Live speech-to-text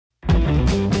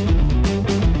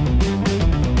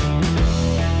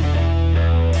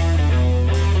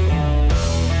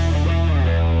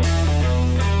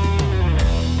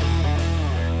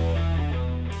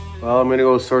I'm gonna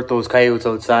go sort those coyotes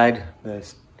outside. The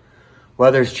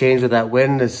weather's changed with that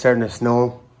wind. It's starting to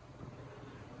snow.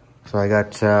 So I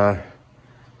got a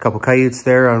couple coyotes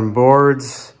there on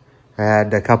boards. I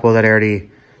had a couple that I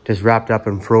already just wrapped up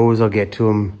and froze. I'll get to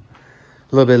them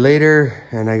a little bit later.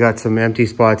 And I got some empty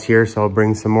spots here, so I'll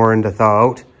bring some more in to thaw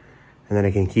out. And then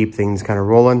I can keep things kind of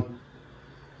rolling.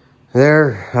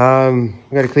 There,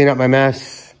 I gotta clean up my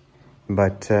mess.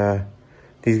 But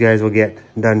these guys will get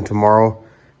done tomorrow.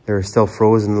 They're still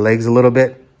frozen the legs a little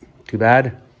bit. Too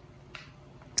bad.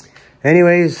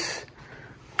 Anyways,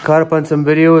 caught up on some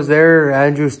videos there.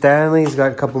 Andrew Stanley's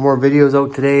got a couple more videos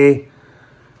out today.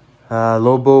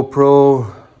 Lobo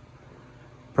Pro,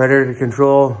 Predator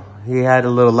Control. He had a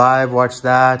little live, watch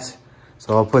that.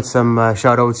 So I'll put some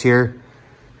shout outs here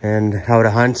and how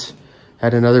to hunt.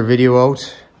 Had another video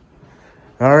out.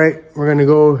 All right, we're gonna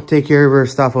go take care of our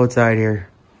stuff outside here.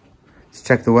 Let's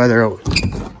check the weather out.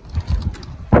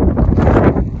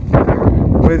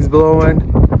 Wind's blowing,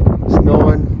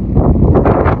 snowing.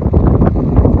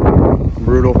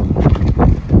 Brutal.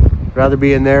 Rather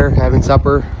be in there having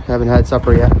supper. Haven't had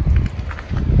supper yet.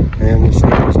 And the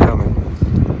snow is coming.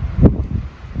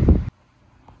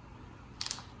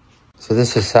 So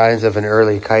this is signs of an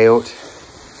early coyote.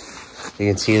 You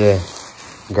can see the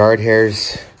guard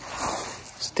hairs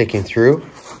sticking through.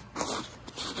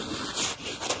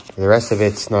 The rest of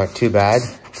it's not too bad.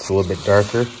 It's a little bit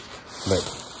darker,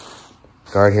 but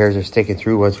guard hairs are sticking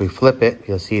through. Once we flip it,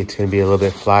 you'll see it's going to be a little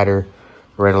bit flatter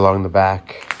right along the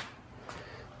back.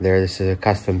 There, this is a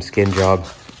custom skin job.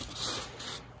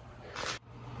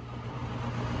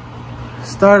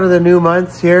 Start of the new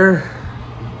month here.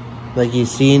 Like you've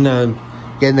seen,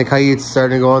 getting the coyotes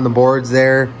starting to go on the boards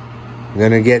there. I'm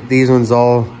going to get these ones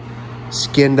all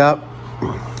skinned up.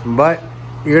 But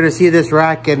you're going to see this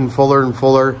rack getting fuller and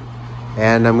fuller.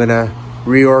 And I'm going to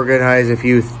reorganize a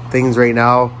few things right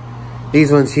now. These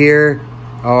ones here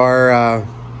are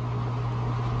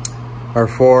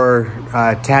for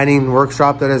tanning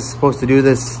workshop that is supposed to do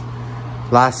this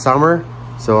last summer.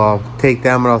 So I'll take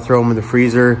them and I'll throw them in the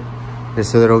freezer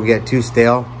just so they don't get too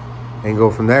stale and go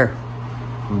from there.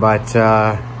 But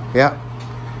yeah,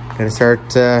 gonna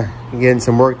start getting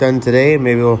some work done today.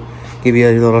 Maybe we'll give you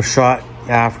a little shot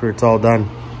after it's all done.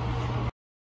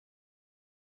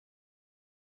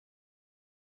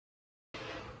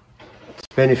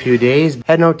 It's been a few days.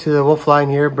 Heading out to the wolf line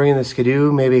here, bringing the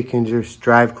skidoo. Maybe you can just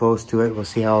drive close to it. We'll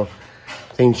see how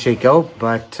things shake out,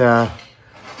 but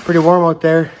pretty warm out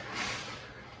there.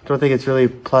 Don't think it's really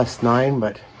 +9,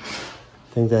 but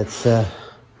I think that's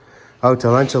out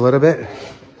to lunch a little bit.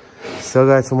 Still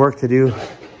got some work to do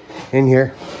in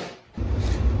here.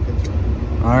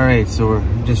 All right, so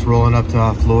we're just rolling up to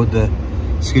offload the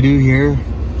skidoo here.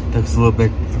 Takes a little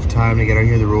bit of time to get out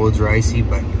here. The roads are icy,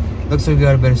 but looks like we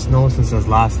got a bit of snow since I was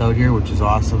last out here, which is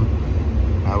awesome.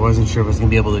 I wasn't sure if I was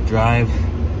gonna be able to drive.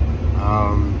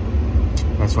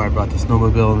 That's why I brought the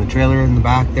snowmobile and the trailer in the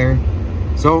back there.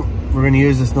 So we're gonna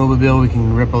use the snowmobile. We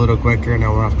can rip a little quicker and I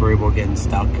won't have to worry about getting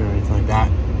stuck or anything like that.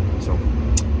 So,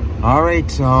 all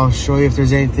right, I'll show you if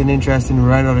there's anything interesting. We're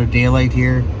running out of daylight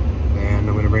here. And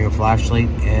I'm gonna bring a flashlight,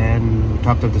 and we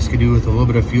topped up the skidoo with a little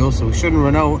bit of fuel, so we shouldn't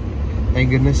run out. Thank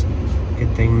goodness.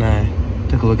 Good thing I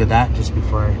took a look at that just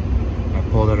before I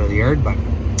pulled out of the yard. But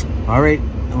all right,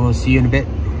 we'll see you in a bit.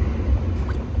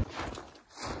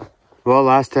 Well,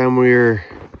 last time we were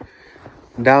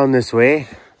down this way,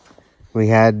 we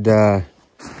had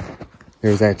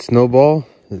there's that snowball.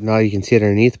 Now you can see it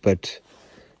underneath, but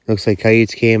looks like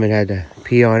coyotes came and had to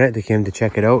pee on it. They came to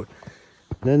check it out.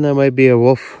 And then there might be a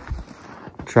wolf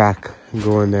track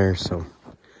going there, so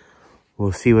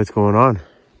we'll see what's going on.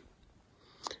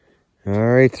 All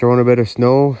right, throwing a bit of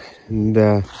snow, and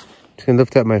just gonna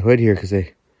lift up my hood here because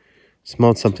I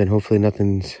smelled something. Hopefully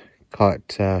nothing's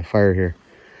caught fire here.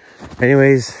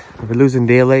 Anyways, we're losing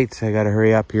daylight, I gotta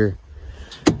hurry up here,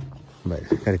 but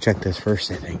I gotta check this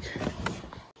first, I think.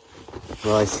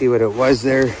 Well, I see what it was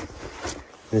there.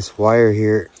 This wire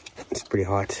here, it's pretty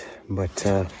hot, but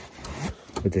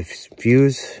with the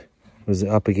fuse was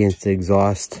up against the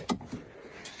exhaust.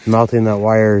 Melting that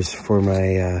wires for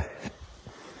my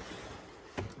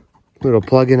little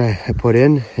plug-in I put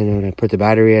in, and when I put the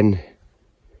battery in,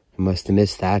 I must have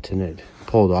missed that and it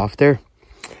pulled off there.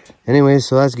 Anyways,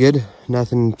 so that's good.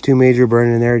 Nothing too major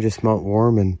burning there, just smelt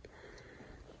warm, and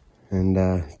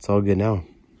it's all good now.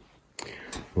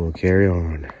 We'll carry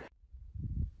on.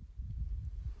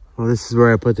 Well, this is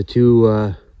where I put the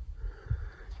two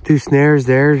snares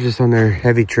there, just on their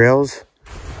heavy trails.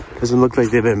 Doesn't look like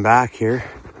they've been back here.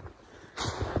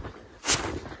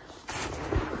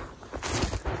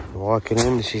 Walking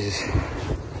in, she's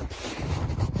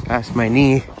past my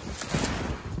knee.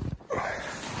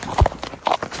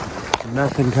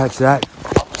 Nothing touched that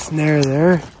snare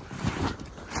there.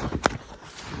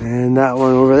 And that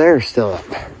one over there is still up.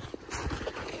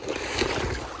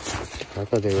 I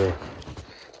thought they were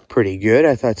pretty good.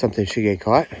 I thought something should get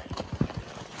caught.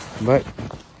 But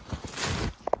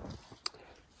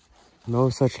no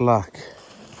such luck.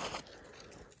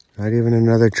 Not even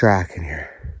another track in here.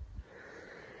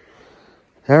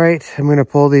 All right, I'm gonna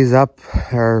pull these up.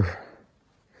 Our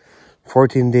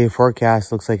 14-day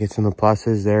forecast looks like it's in the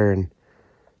pluses there, and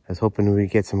I was hoping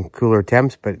we'd get some cooler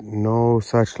temps, but no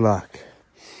such luck.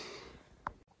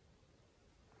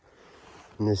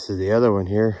 And this is the other one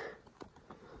here.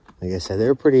 Like I said,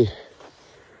 they're pretty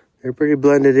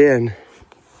blended in.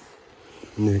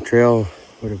 And the trail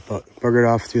would have buggered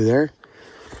off through there.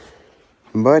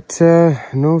 But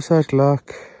no such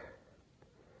luck.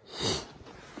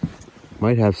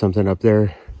 Might have something up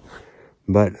there.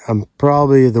 But I'm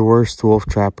probably the worst wolf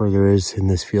trapper there is in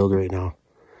this field right now.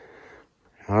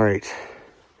 All right.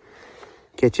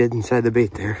 Catch it inside the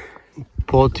bait there.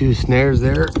 Pulled 2 snares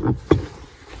there.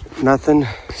 Nothing.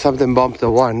 Something bumped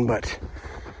the one, but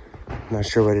I'm not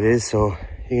sure what it is. So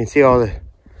you can see all the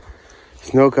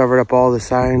snow covered up all the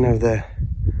sign of the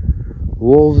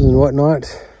wolves and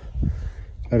whatnot.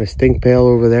 Got a stink pail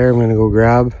over there I'm gonna go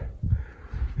grab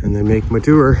and then make my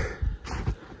tour.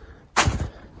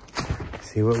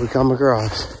 See what we come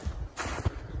across.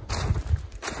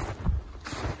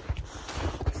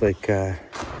 It's like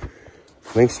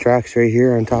lynx tracks right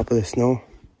here on top of the snow.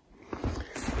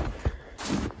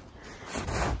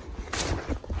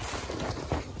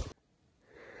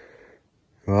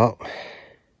 Well,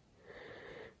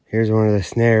 here's one of the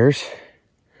snares.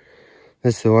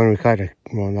 This is the one we caught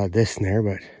well, not this snare,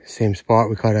 but same spot.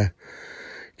 We caught a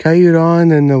coyote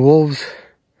on, and the wolves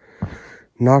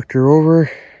knocked her over.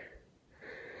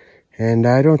 And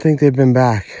I don't think they've been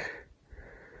back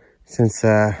since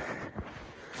that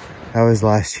was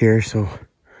last year. So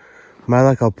my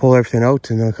luck, I'll pull everything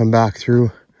out and they'll come back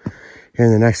through here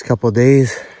in the next couple of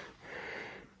days.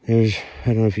 There's, I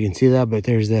don't know if you can see that, but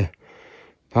there's the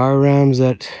power rams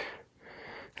that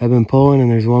I've been pulling,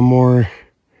 and there's one more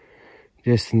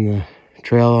just in the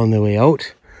trail on the way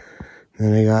out.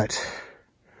 And I got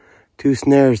 2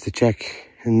 snares to check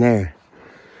in there.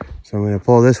 So I'm going to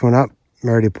pull this one up. I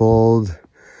already pulled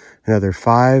another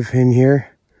 5 in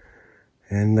here.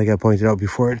 And like I pointed out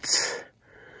before, it's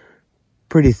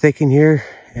pretty thick in here.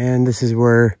 And this is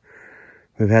where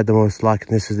we've had the most luck.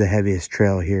 And this is the heaviest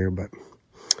trail here. But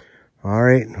all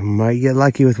right, might get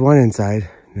lucky with one inside.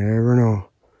 Never know.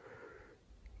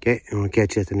 Okay, and we'll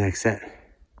catch you at the next set.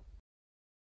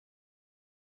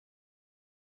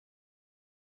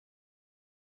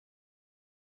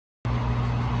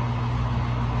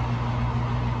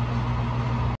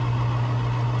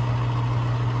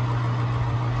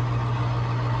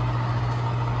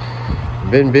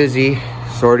 Been busy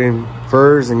sorting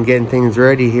furs and getting things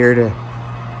ready here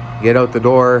to get out the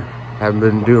door. Haven't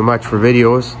been doing much for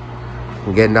videos.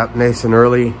 I'm getting up nice and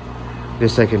early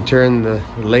just so I can turn the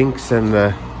lynx and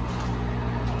the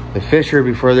fisher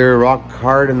before they're rock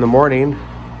hard in the morning.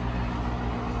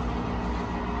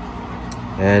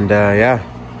 And yeah,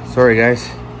 sorry guys.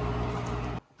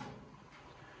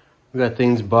 We got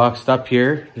things boxed up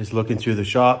here, just looking through the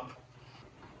shop.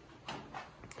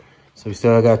 So we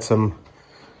still got some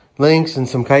lynx and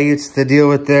some coyotes to deal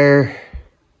with there.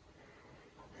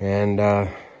 And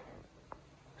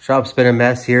shop's been a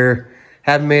mess here.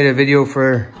 Haven't made a video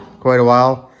for quite a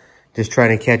while. Just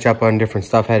trying to catch up on different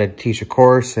stuff. Had to teach a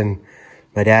course, and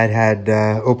my dad had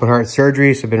open heart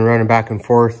surgery, so I've been running back and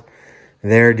forth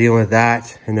there dealing with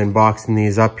that, and then boxing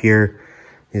these up here.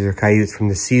 These are coyotes from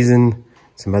the season,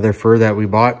 some other fur that we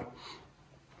bought.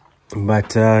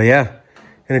 But yeah,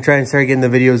 gonna try and start getting the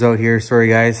videos out here. Sorry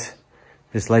guys,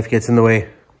 just life gets in the way.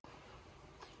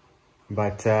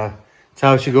 But that's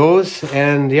how she goes.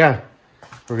 And yeah,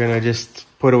 we're gonna just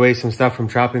put away some stuff from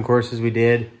shopping courses we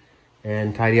did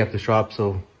and tidy up the shop.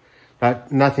 So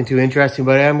nothing too interesting,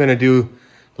 but I'm gonna do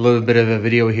a little bit of a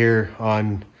video here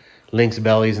on lynx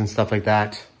bellies and stuff like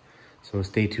that. So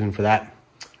stay tuned for that.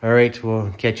 All right,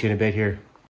 we'll catch you in a bit here.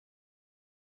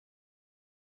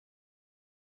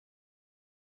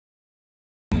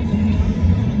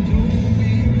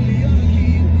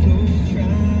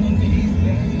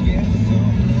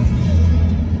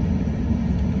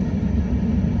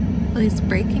 Well, he's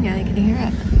breaking it, I can hear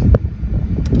it.